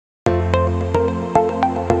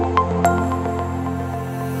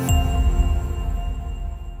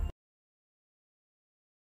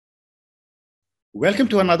Welcome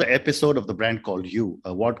to another episode of The Brand Called You,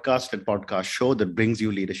 a podcast and podcast show that brings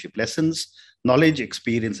you leadership lessons, knowledge,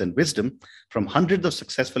 experience, and wisdom from hundreds of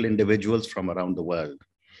successful individuals from around the world.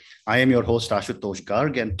 I am your host, Ashutosh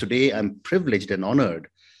Garg, and today I'm privileged and honored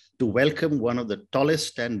to welcome one of the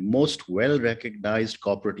tallest and most well-recognized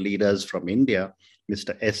corporate leaders from India,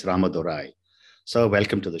 Mr. S Ramadorai. So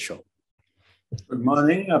welcome to the show. Good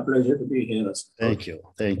morning. A pleasure to be here. Thank you.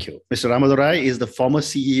 Thank you. Mr. Ramadorai is the former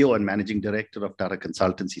CEO and Managing Director of Tata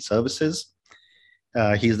Consultancy Services.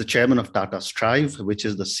 He is the chairman of Tata Strive, which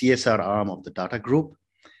is the CSR arm of the Tata Group.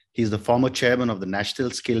 He's the former chairman of the National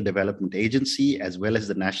Skill Development Agency, as well as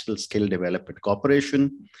the National Skill Development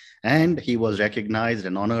Corporation. And he was recognized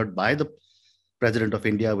and honored by the President of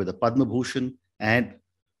India with the Padma Bhushan. And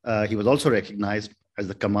he was also recognized as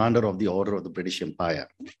the Commander of the Order of the British Empire.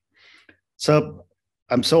 So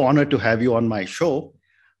I'm so honored to have you on my show.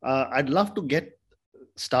 I'd love to get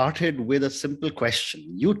started with a simple question.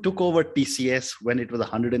 You took over TCS when it was a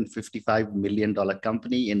 $155 million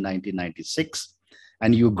company in 1996,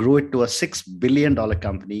 and you grew it to a $6 billion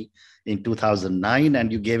company in 2009,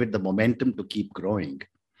 and you gave it the momentum to keep growing.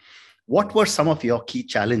 What were some of your key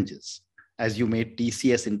challenges as you made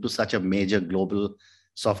TCS into such a major global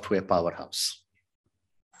software powerhouse?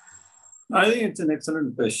 I think it's an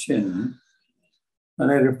excellent question. When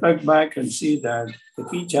I reflect back and see that the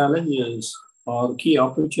key challenges or key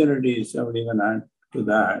opportunities, I would even add to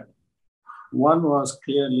that. One was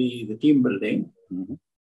clearly the team building,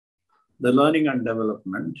 the learning and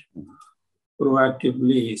development,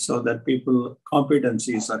 proactively so that people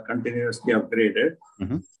competencies are continuously upgraded.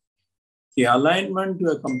 The alignment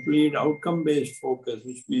to a complete outcome-based focus,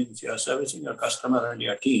 which means you're servicing your customer and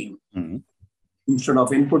your team instead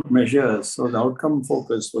of input measures. So the outcome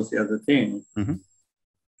focus was the other thing.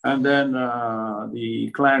 And then the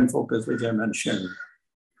client focus, which I mentioned.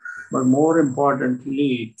 But more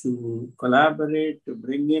importantly, to collaborate, to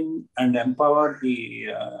bring in and empower the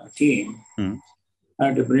team,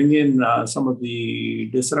 and to bring in some of the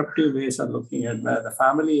disruptive ways of looking at the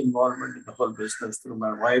family involvement in the whole business through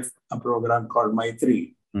my wife, a program called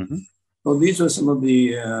Maitree. So these were some of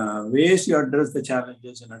the ways you address the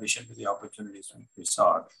challenges in addition to the opportunities we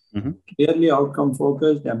sought. Clearly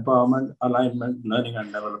outcome-focused, empowerment, alignment, learning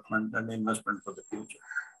and development, and investment for the future.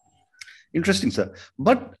 Interesting, sir.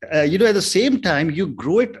 But, at the same time, you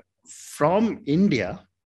grew it from India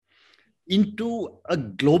into a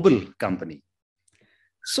global company.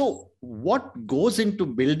 So what goes into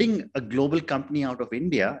building a global company out of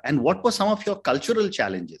India, and what were some of your cultural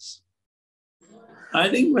challenges? I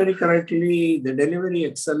think very correctly, the delivery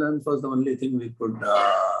excellence was the only thing we could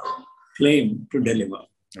claim to deliver.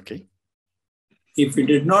 Okay. If we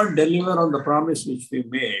did not deliver on the promise which we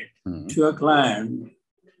made to a client,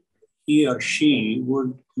 he or she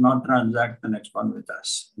would not transact the next one with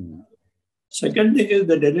us. Second thing is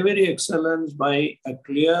the delivery excellence by a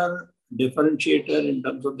clear differentiator in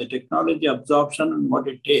terms of the technology absorption and what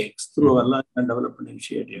it takes through a learning and development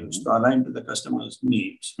initiatives to align to the customer's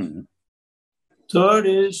needs. Third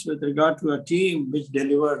is with regard to a team which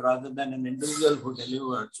delivered rather than an individual who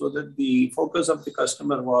delivered, so that the focus of the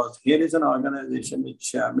customer was, here is an organization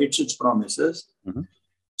which meets its promises.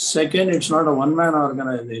 Second, it's not a one-man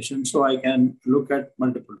organization, so I can look at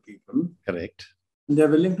multiple people. Correct. And they're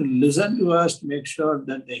willing to listen to us to make sure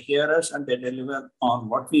that they hear us and they deliver on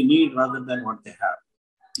what we need rather than what they have.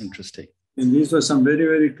 Interesting. And these were some very,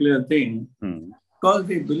 very clear things. Because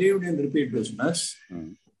we believed in repeat business.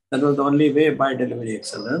 That was the only way by delivery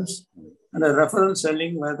excellence. And a referral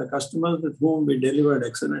selling where the customers with whom we delivered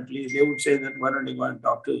excellently, they would say that, why don't you go and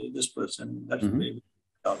talk to this person? That's the way we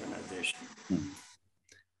the organization.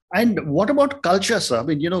 And what about culture, sir? I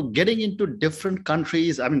mean, getting into different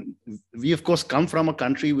countries. I mean, we, of course, come from a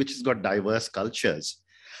country which has got diverse cultures.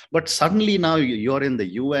 But suddenly now you're in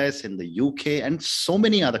the US, in the UK, and so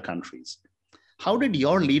many other countries. How did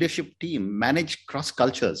your leadership team manage cross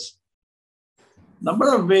cultures?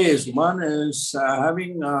 Number of ways. One is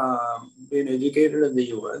having been educated in the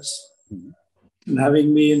US and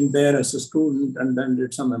having been there as a student and then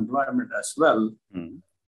did some employment as well,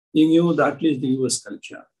 you knew that at least the US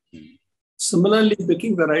culture. Similarly,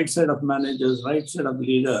 picking the right set of managers, right set of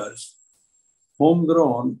leaders,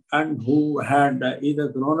 homegrown and who had either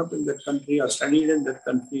grown up in that country or studied in that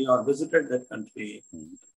country or visited that country.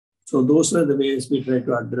 So those were the ways we tried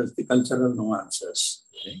to address the cultural nuances.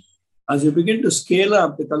 As you begin to scale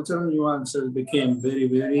up, the cultural nuances became very,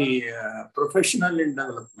 very professional in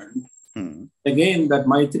development. Again, that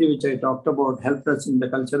Maitree, which I talked about, helped us in the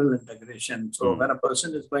cultural integration. So when a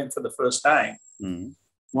person is going for the first time,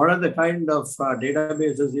 what are the kind of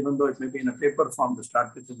databases, even though it may be in a paper form to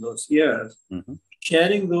start with in those years,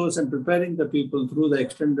 sharing those and preparing the people through the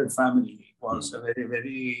extended family was a very,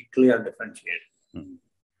 very clear differentiator.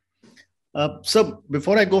 So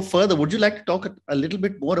before I go further, would you like to talk a little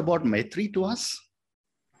bit more about Maitree to us?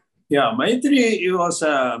 Yeah, Maitree was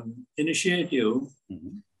an initiative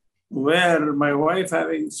where my wife,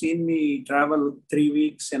 having seen me travel 3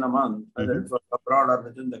 weeks in a month, whether it was abroad or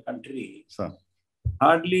within the country,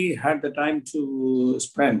 hardly had the time to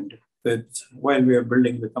spend with while we were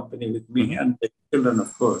building the company with me and the children,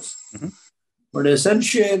 of course. But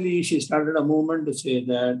essentially, she started a movement to say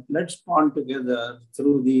that let's bond together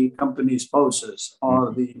through the company spouses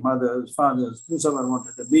or the mothers, fathers, whosoever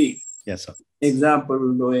wanted to be. Yes, sir.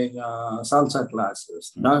 Example, doing salsa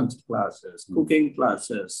classes, dance classes, cooking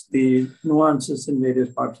classes, the nuances in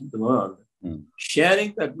various parts of the world.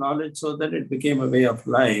 Sharing that knowledge so that it became a way of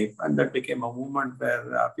life, and that became a movement where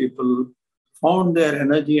people found their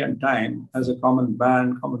energy and time as a common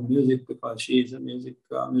band, common music, because she is a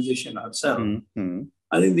musician herself.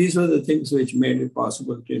 I think these were the things which made it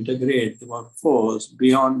possible to integrate the workforce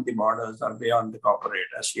beyond the borders or beyond the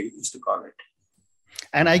corporate, as she used to call it.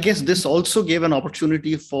 And I guess this also gave an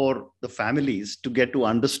opportunity for the families to get to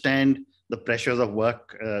understand the pressures of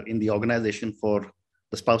work in the organization for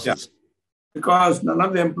the spouses. Yeah. Because none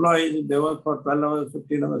of the employees, they work for 12 hours,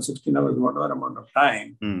 15 hours, 16 hours, whatever amount of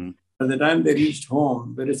time. By the time they reached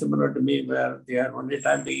home, very similar to me, where they had only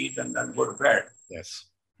time to eat and then go to bed. Yes.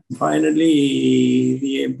 Finally,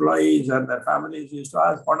 the employees or their families used to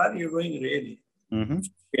ask, what are you doing really?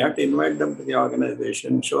 We had to invite them to the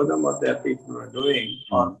organization, show them what their people were doing,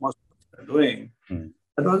 or most people were doing.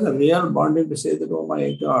 That was a real bonding to say that, oh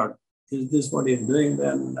my God, is this what he's doing?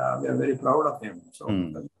 Then we are very proud of him. So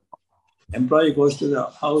employee goes to the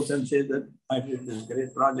house and says that I did this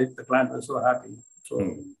great project, the client was so happy.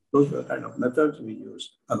 So those were the kind of methods we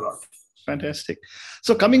used a lot. Fantastic.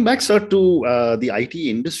 So coming back, sir, to the IT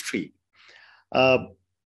industry,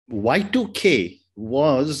 Y2K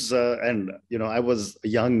was, and I was a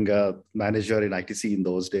young manager in ITC in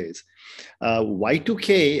those days.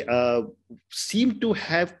 Y2K seemed to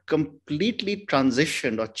have completely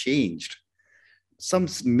transitioned or changed some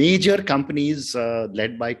major companies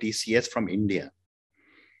led by TCS from India.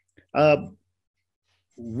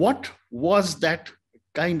 What was that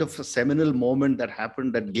kind of a seminal moment that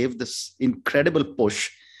happened that gave this incredible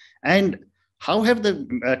push? And how have the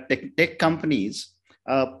tech companies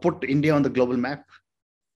put India on the global map?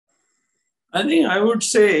 I think I would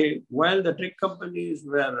say while the tech companies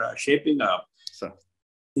were shaping up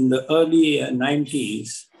in the early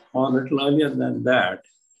 90s or a little earlier than that,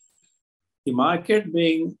 the market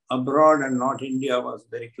being abroad and not India was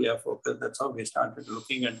very clear focus. That's how we started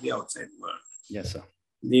looking at the outside world. Yes, sir.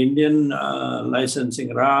 The Indian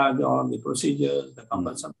licensing Raj or the procedures, the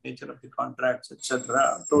cumbersome nature of the contracts,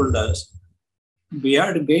 etc., told us we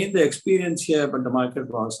had to gain the experience here, but the market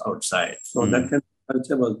was outside. So that kind of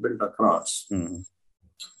culture was built across.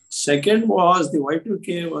 Second was the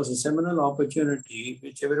Y2K was a seminal opportunity,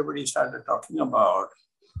 which everybody started talking about.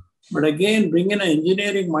 But again, bring in an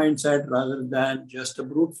engineering mindset rather than just a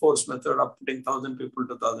brute force method of putting 1,000 people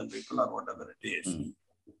to 1,000 people or whatever it is.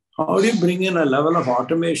 How do you bring in a level of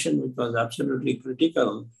automation which was absolutely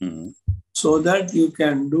critical so that you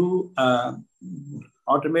can do an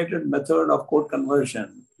automated method of code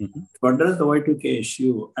conversion to address the Y2K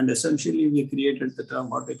issue? And essentially, we created the term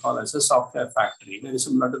what we call as a software factory, very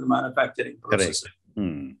similar to the manufacturing process.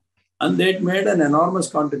 And they made an enormous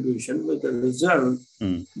contribution with the result,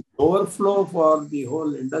 overflow for the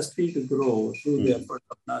whole industry to grow through the effort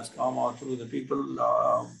of NASCOM or through the people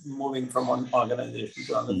moving from one organization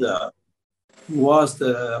to another, was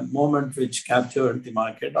the moment which captured the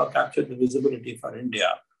market or captured the visibility for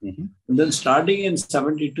India. And then starting in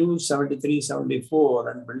 72, 73, 74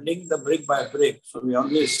 and building the brick by brick. So we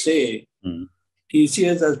always say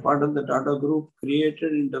TCS as part of the Tata group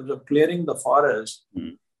created in terms of clearing the forest.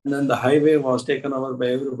 And then the highway was taken over by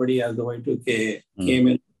everybody as the Y2K came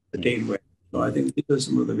in the tailwind. So I think these are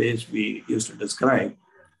some of the ways we used to describe,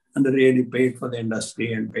 and really paid for the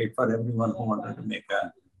industry and paid for everyone who wanted to make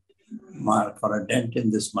a mark or a dent in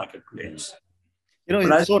this marketplace.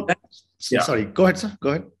 Sorry, go ahead, sir. Go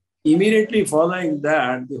ahead. Immediately following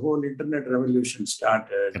that, the whole internet revolution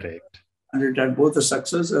started. Correct. And it had both a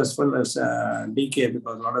success as well as a decay,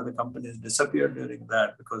 because a lot of the companies disappeared during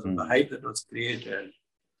that because of the hype that was created.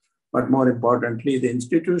 But more importantly, the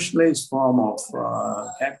institutionalized form of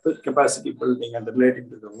capacity building and relating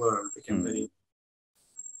to the world became very...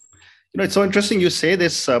 It's so interesting you say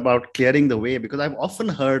this about clearing the way, because I've often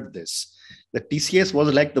heard this, that TCS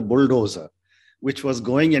was like the bulldozer, which was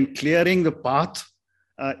going and clearing the path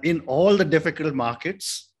in all the difficult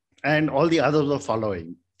markets And all the others are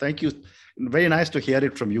following. Thank you. Very nice to hear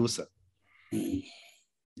it from you, sir.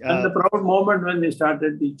 And the proud moment when they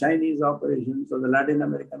started the Chinese operations or the Latin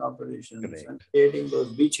American operations, correct, and creating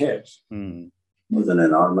those beachheads, was an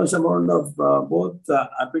enormous amount of both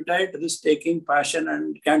appetite, risk-taking, passion,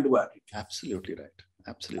 and can-do attitude. Absolutely right.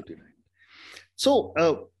 Absolutely right. So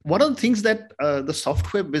one of the things that the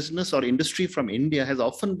software business or industry from India has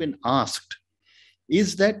often been asked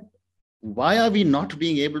is that why are we not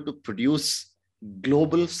being able to produce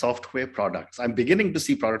global software products? I'm beginning to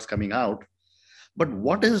see products coming out, but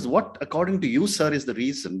what according to you, sir, is the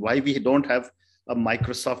reason why we don't have a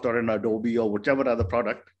Microsoft or an Adobe or whichever other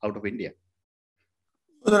product out of India?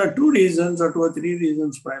 Well, there are two reasons or two or three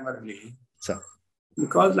reasons primarily. Sir.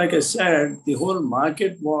 Because like I said, the whole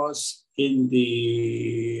market was in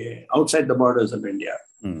the outside the borders of India.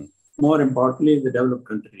 More importantly, in the developed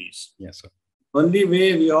countries. Yes, sir. Only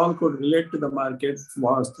way we all could relate to the market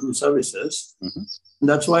was through services.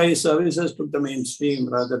 That's why services took the mainstream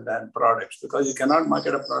rather than products, because you cannot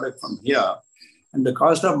market a product from here. And the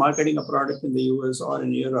cost of marketing a product in the US or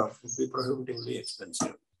in Europe would be prohibitively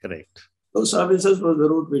expensive. Correct. So services was the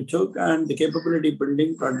route we took, and the capability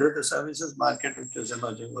building to address the services market, which was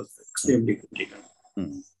emerging, was extremely critical.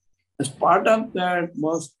 As part of that,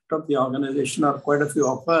 most of the organization, or quite a few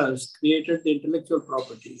of us, created the intellectual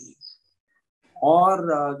property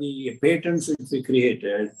or the patents which we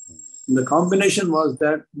created. And the combination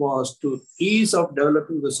was to ease of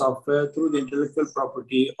developing the software through the intellectual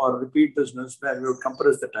property or repeat business where we would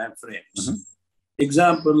compress the time frames.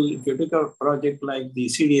 Example, if you took a project like the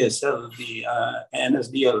CDSL, the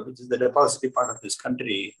NSDL, which is the depository part of this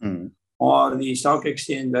country, or the stock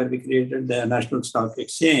exchange where we created the National Stock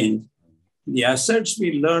Exchange, the assets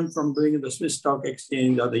we learned from doing the Swiss Stock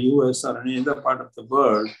Exchange or the US or any other part of the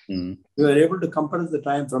world, we were able to compress the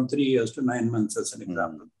time from 3 years to 9 months as an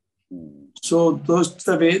example. So that's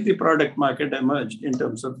the way the product market emerged in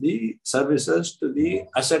terms of the services to the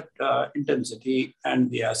asset intensity and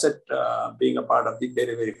the asset being a part of the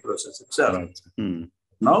delivery process itself. Right.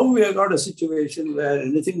 Now we have got a situation where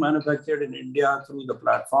anything manufactured in India through the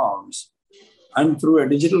platforms and through a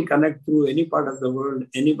digital connect through any part of the world,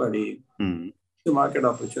 anybody, the market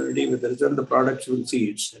opportunity, with the result the products will see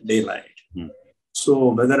its daylight. So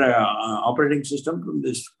whether an operating system from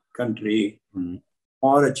this country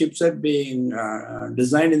or a chipset being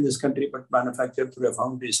designed in this country but manufactured through a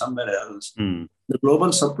foundry somewhere else, the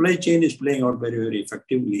global supply chain is playing out very, very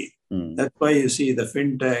effectively. That's why you see the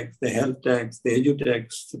fintech, the health techs, the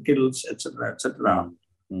edutechs, the skills, etc.,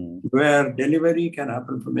 where delivery can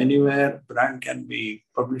happen from anywhere, brand can be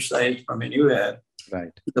publicized from anywhere.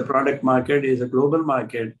 Right. The product market is a global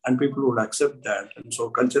market and people would accept that. And so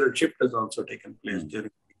cultural shift has also taken place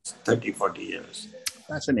during 30, 40 years.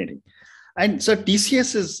 Fascinating. And so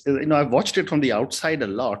TCS is, I've watched it from the outside a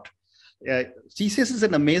lot. TCS is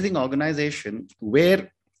an amazing organization where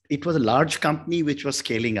it was a large company which was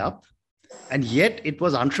scaling up, and yet it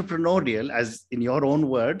was entrepreneurial, as in your own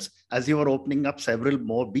words, as you were opening up several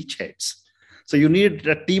more beachheads. So you needed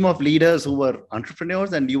a team of leaders who were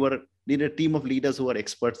entrepreneurs, and you needed a team of leaders who were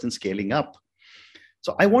experts in scaling up.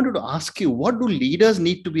 So I wanted to ask you, what do leaders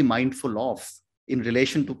need to be mindful of in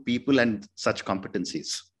relation to people and such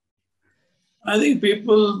competencies? I think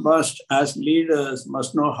people must, as leaders,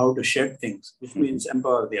 must know how to shed things, which means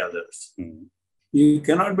empower the others. You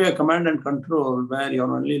cannot be a command and control where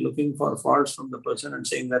you're only looking for faults from the person and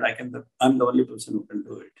saying that I'm the only person who can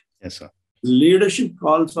do it. Yes, sir. Leadership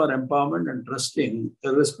calls for empowerment and trusting,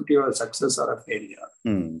 irrespective of success or a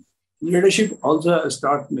failure. Leadership also has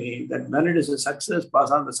taught me that when it is a success,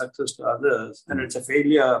 pass on the success to others, and it's a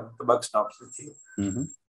failure, the buck stops with you.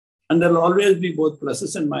 And there will always be both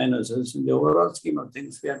pluses and minuses. In the overall scheme of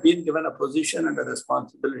things, we have been given a position and a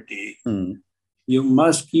responsibility. You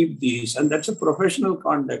must keep these. And that's a professional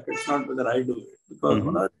conduct. It's not whether I do it. Because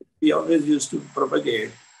one of the things we always used to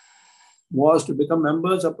propagate was to become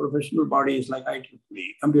members of professional bodies like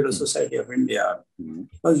IEEE, Computer Society of India.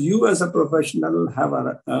 Because you as a professional have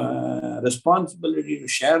a responsibility to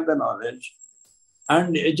share the knowledge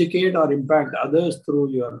and educate or impact others through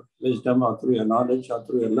your wisdom or through your knowledge or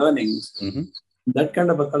through your learnings. That kind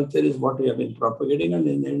of a culture is what we have been propagating, and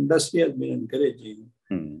in the industry has been encouraging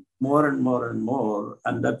more and more and more.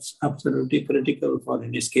 And that's absolutely critical for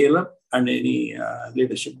any scale-up and any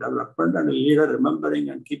leadership development, and a leader remembering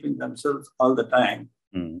and keeping themselves all the time.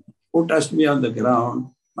 Foot has to be on the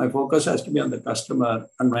ground. My focus has to be on the customer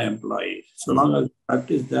and my employees. So long as I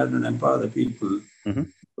practice that and empower the people,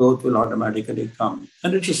 growth will automatically come.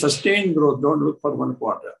 And it's a sustained growth. Don't look for one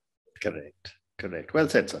quarter. Correct. Well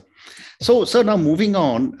said, sir. So now moving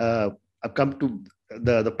on, I've come to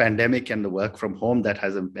the pandemic and the work from home that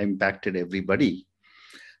has impacted everybody.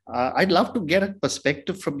 I'd love to get a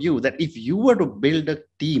perspective from you that if you were to build a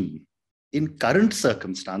team in current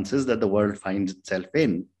circumstances that the world finds itself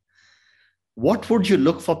in, what would you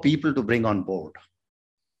look for people to bring on board?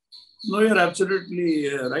 No, you're absolutely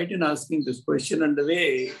right in asking this question. And the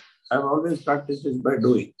way I've always practiced is by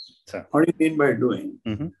doing. Sir. What do you mean by doing?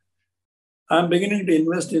 Mm-hmm. I'm beginning to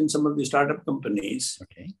invest in some of the startup companies.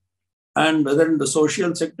 Okay. And whether in the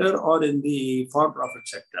social sector or in the for-profit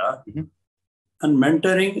sector, mm-hmm. and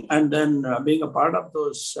mentoring and then being a part of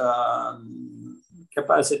those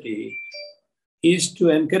capacity is to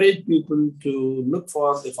encourage people to look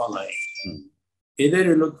for the following. Either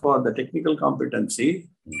you look for the technical competency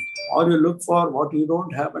or you look for what you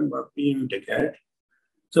don't have and what you need to get.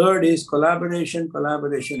 Third is collaboration, and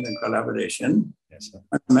collaboration. Yes, sir.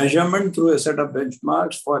 And measurement through a set of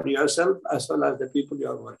benchmarks for yourself as well as the people you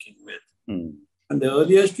are working with. And the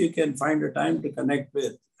earliest you can find a time to connect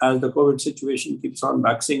with, as the COVID situation keeps on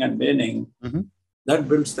waxing and waning, that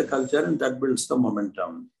builds the culture and that builds the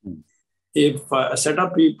momentum. If a set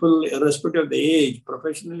of people, irrespective of the age,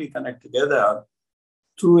 professionally connect together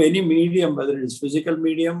through any medium, whether it is physical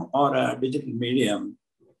medium or a digital medium,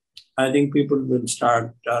 I think people will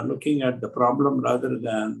start looking at the problem rather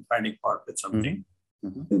than finding fault with something.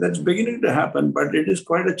 That's beginning to happen, but it is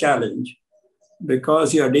quite a challenge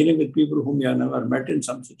because you are dealing with people whom you have never met in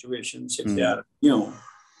some situations if they are new.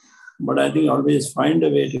 But I think always find a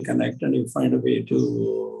way to connect and you find a way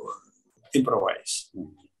to improvise.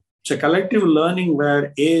 It's a collective learning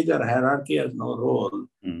where age or hierarchy has no role,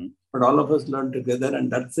 but all of us learn together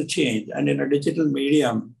and that's the change. And in a digital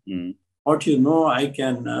medium, what you know, I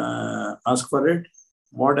can ask for it.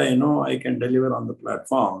 What I know, I can deliver on the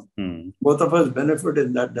platform. Both of us benefit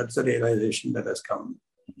in that. That's the realization that has come.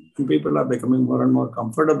 And people are becoming more and more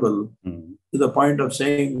comfortable to the point of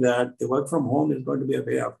saying that the work from home is going to be a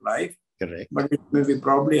way of life. Correct. But it may be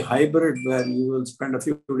probably hybrid where you will spend a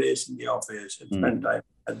few days in the office and spend time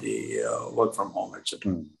at the work from home,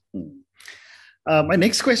 etc. My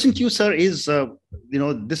next question to you, sir, is,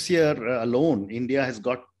 this year alone, India has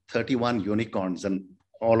got 31 unicorns and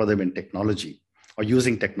all of them in technology or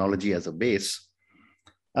using technology as a base.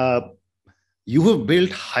 You have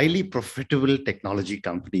built highly profitable technology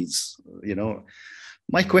companies.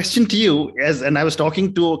 My question to you is, and I was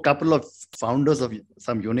talking to a couple of founders of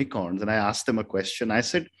some unicorns, and I asked them a question. I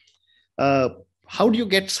said, how do you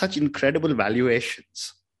get such incredible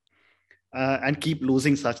valuations and keep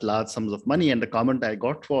losing such large sums of money? And the comment I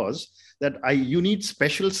got was that you need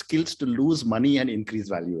special skills to lose money and increase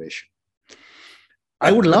valuation.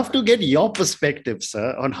 I would love to get your perspective,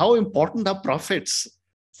 sir, on how important are profits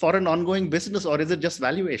for an ongoing business, or is it just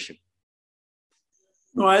valuation?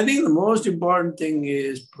 No, I think the most important thing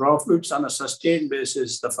is profits on a sustained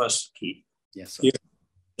basis, the first key. Yes, sir. You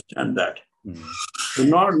understand that. Do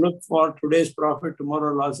not look for today's profit,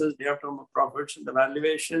 tomorrow losses, day after profits, and the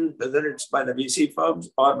valuation, whether it's by the VC firms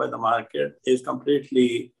or by the market, is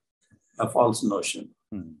completely a false notion.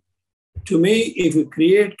 To me, if you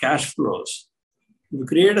create cash flows, you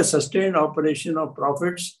create a sustained operation of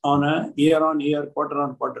profits on a year-on-year,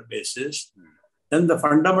 quarter-on-quarter basis, then the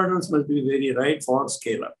fundamentals must be very right for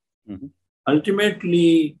scale-up.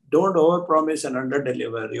 Ultimately, don't overpromise and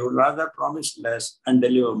underdeliver. You would rather promise less and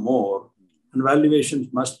deliver more. And valuations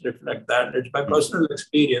must reflect that. It's my personal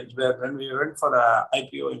experience where when we went for an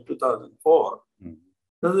IPO in 2004, it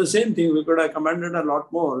was the same thing. We could have commanded a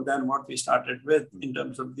lot more than what we started with in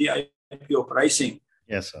terms of the IPO pricing.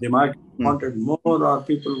 Yes, sir. The market wanted more, or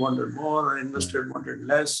people wanted more, or investors wanted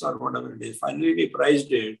less, or whatever it is. Finally, we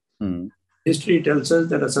priced it. History tells us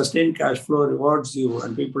that a sustained cash flow rewards you,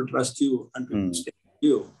 and people trust you, and people stay with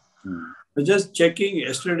you. I was just checking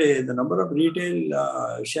yesterday, the number of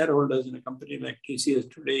retail shareholders in a company like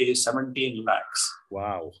TCS today is 17 lakhs.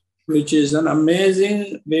 Wow. Which is an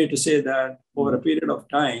amazing way to say that over a period of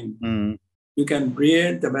time, you can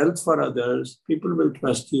create the wealth for others. People will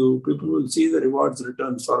trust you. People will see the rewards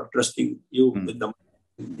returns for trusting you with them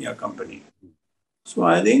in your company. So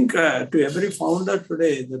I think to every founder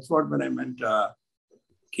today, that's what when I meant,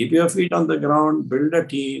 keep your feet on the ground, build a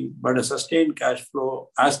team, but a sustained cash flow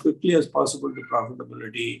as quickly as possible to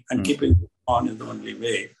profitability, and keeping it on is the only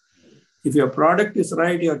way. If your product is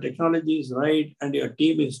right, your technology is right, and your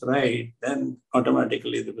team is right, then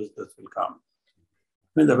automatically the business will come.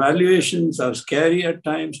 When the valuations are scary at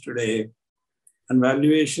times today, and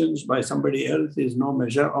valuations by somebody else is no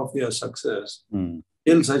measure of your success,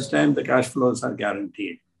 till such time the cash flows are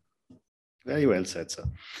guaranteed. Very well said, sir.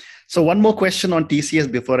 So one more question on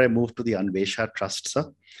TCS before I move to the Anvesha Trust,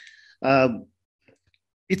 sir.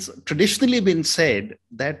 it's traditionally been said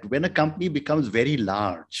that when a company becomes very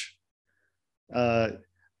large,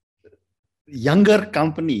 younger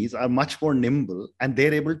companies are much more nimble and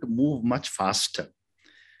they're able to move much faster.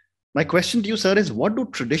 My question to you, sir, is what do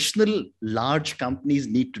traditional large companies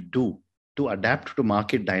need to do to adapt to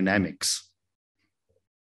market dynamics?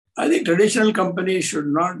 I think traditional companies should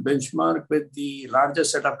not benchmark with the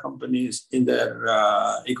largest set of companies in their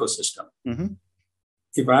ecosystem. Mm-hmm.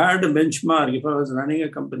 If I had a benchmark, if I was running a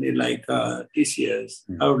company like TCS,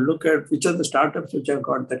 I would look at which are the startups which have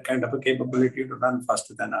got that kind of a capability to run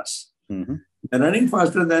faster than us. Mm-hmm. They're running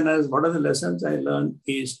faster than us. What are the lessons I learned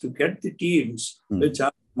is to get the teams which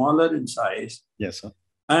are smaller in size. Yes, sir.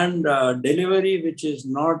 And delivery, which is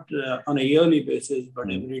not on a yearly basis,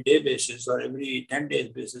 but every day basis or every 10 days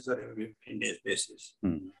basis or every 15 days basis.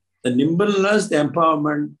 The nimbleness, the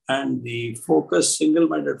empowerment, and the focus,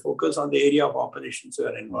 single-minded focus on the area of operations we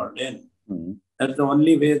are involved in. That's the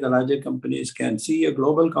only way the larger companies can see a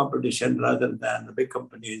global competition rather than the big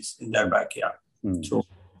companies in their backyard. So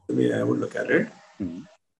the way I would look at it.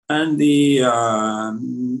 And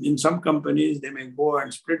in some companies, they may go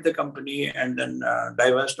and split the company and then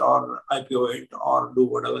divest or IPO it or do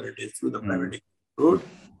whatever it is through the private route.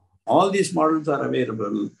 All these models are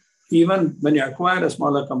available, even when you acquire a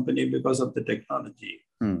smaller company because of the technology.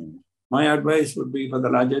 My advice would be for the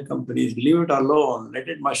larger companies, leave it alone, let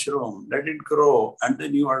it mushroom, let it grow, and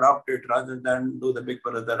then you adopt it rather than do the big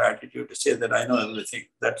brother attitude to say that I know everything.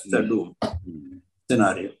 That's the doom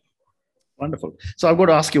scenario. Wonderful. So I'm going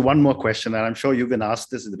to ask you one more question, and I'm sure you've been asked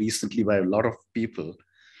this recently by a lot of people.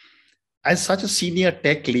 As such a senior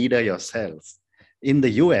tech leader yourself in the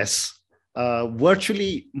US,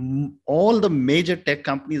 virtually all the major tech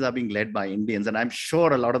companies are being led by Indians, and I'm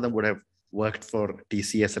sure a lot of them would have worked for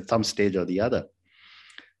TCS at some stage or the other.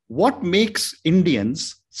 What makes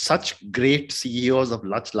Indians such great CEOs of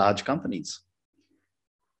large companies?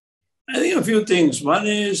 I think a few things. One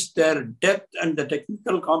is their depth and the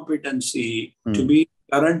technical competency to be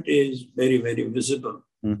current is very, very visible.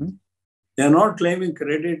 They are not claiming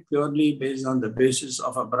credit purely based on the basis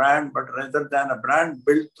of a brand, but rather than a brand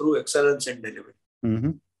built through excellence in delivery.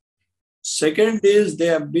 Second is they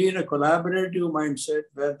have been a collaborative mindset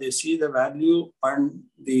where they see the value and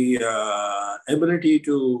the ability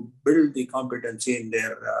to build the competency in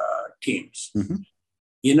their teams.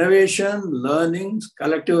 Innovation, learnings,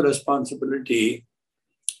 collective responsibility,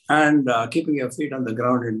 and keeping your feet on the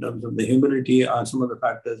ground in terms of the humility are some of the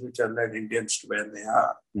factors which have led Indians to where they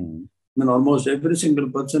are. I mean, almost every single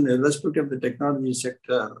person, irrespective of the technology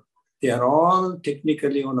sector, they are all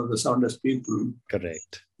technically one of the soundest people.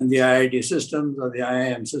 Correct. In the IIT systems or the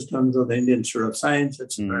IIM systems or the Indian Institute of Science,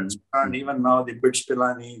 etc. And even now the BITS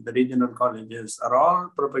Pilani, the regional colleges are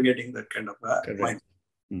all propagating that kind of mindset.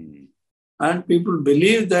 And people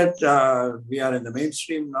believe that we are in the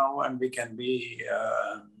mainstream now and we can be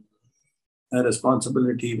a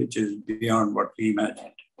responsibility which is beyond what we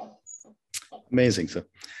imagined. Amazing, sir.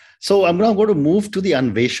 So I'm now going to move to the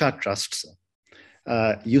Anvesha Trust,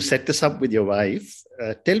 sir. You set this up with your wife.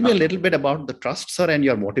 Tell me a little bit about the trust, sir, and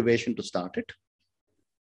your motivation to start it.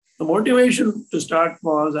 The motivation to start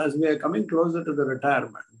was as we are coming closer to the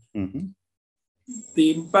retirement.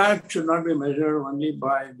 The impact should not be measured only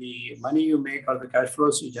by the money you make or the cash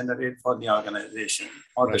flows you generate for the organization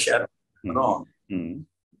or the share alone.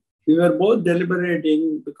 We were both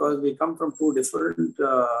deliberating because we come from two different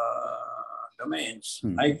domains.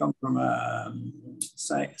 I come from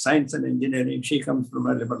science and engineering. She comes from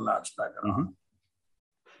a liberal arts background.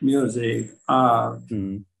 Music, art,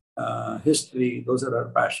 history, those are our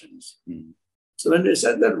passions. So when we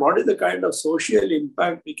said that what is the kind of social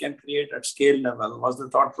impact we can create at scale level was the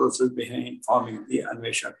thought process behind forming the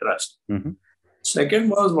Anvesha Trust. Second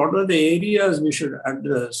was what are the areas we should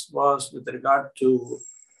address was with regard to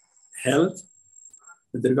health,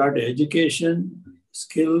 with regard to education,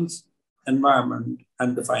 skills, environment,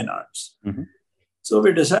 and the fine arts. So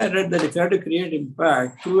we decided that if you have to create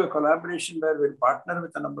impact through a collaboration where we'll partner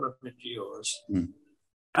with a number of NGOs,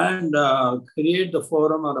 and create the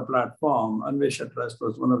forum or a platform, Anvesha Trust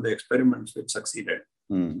was one of the experiments which succeeded.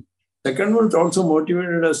 Second one also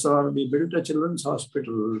motivated us, or we built a children's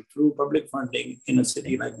hospital through public funding in a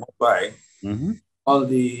city like Mumbai, called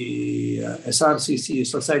the SRCC,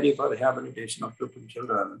 Society for Rehabilitation of Crippled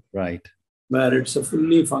Children, where it's a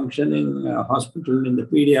fully functioning hospital in the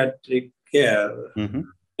pediatric care,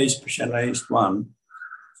 a specialized one.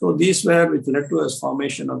 So these were which led to us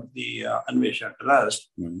formation of the Anvesha Trust.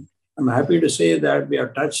 I'm happy to say that we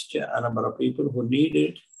have touched a number of people who need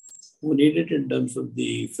it in terms of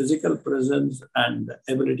the physical presence and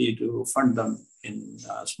ability to fund them in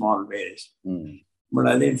small ways. But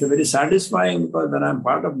I think it's a very satisfying because when I'm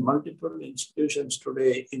part of multiple institutions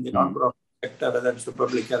today in the non-profit sector, whether it's the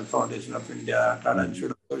Public Health Foundation of India, Tata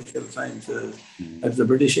Institute of Social Sciences, that's the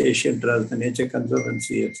British Asian Trust, the Nature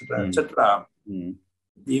Conservancy, etc., etc.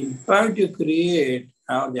 The impact you create,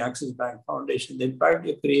 or the Axis Bank Foundation, the impact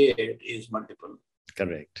you create is multiple.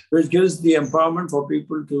 Correct. Which gives the empowerment for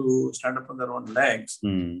people to stand up on their own legs.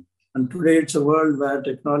 And today it's a world where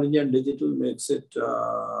technology and digital makes it,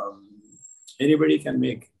 anybody can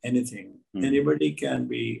make anything. Anybody can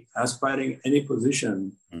be aspiring any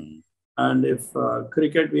position. And if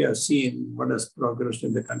cricket, we have seen what has progressed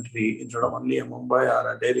in the country, instead of only a Mumbai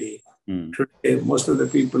or a Delhi, today most of the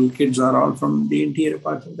people, kids are all from the interior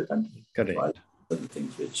parts of the country. Correct. So the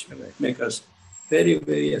things which make us very,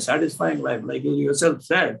 very satisfying life. Like you yourself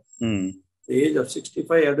said, the age of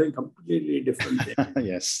 65, you're doing completely different things.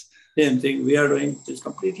 Yes. Same thing we are doing is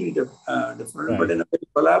completely different, but in a very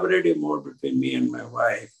collaborative mode between me and my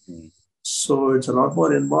wife. So it's a lot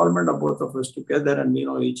more involvement of both of us together, and we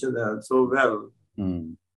know each other so well.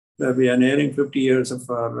 We are nearing 50 years of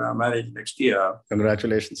our marriage next year.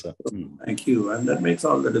 Congratulations, sir. Thank you. And that makes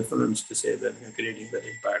all the difference to say that we are creating that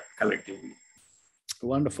impact collectively.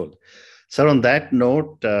 Wonderful. Sir, on that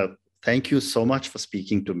note, thank you so much for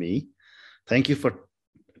speaking to me. Thank you for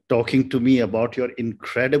talking to me about your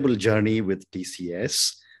incredible journey with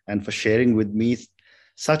TCS and for sharing with me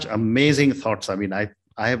such amazing thoughts. I mean, I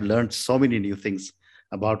have learned so many new things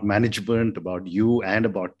about management, about you, and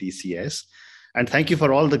about TCS. And thank you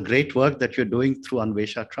for all the great work that you're doing through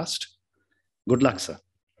Anvesha Trust. Good luck, sir.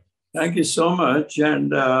 Thank you so much.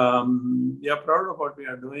 And we are proud of what we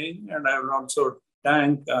are doing. And I will also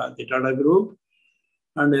thank the Tata Group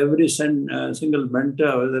and every single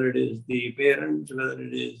mentor, whether it is the parents, whether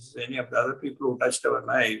it is any of the other people who touched our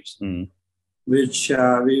lives, which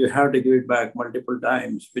we have to give it back multiple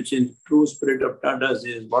times, which in true spirit of Tata's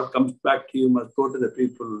is what comes back to you must go to the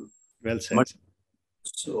people. Well said.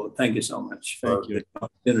 So thank you so much for the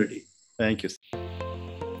opportunity. Thank you.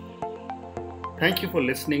 Thank you for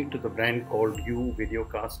listening to the Brand Called You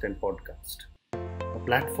videocast and podcast, a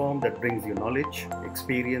platform that brings you knowledge,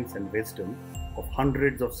 experience, and wisdom of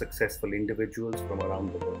hundreds of successful individuals from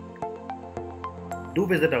around the world. Do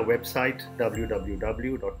visit our website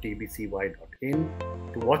www.tbcy.in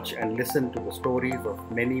to watch and listen to the stories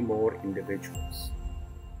of many more individuals.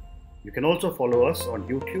 You can also follow us on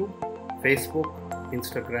YouTube, Facebook,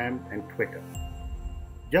 Instagram, and Twitter.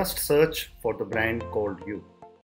 Just search for the Brand Called You.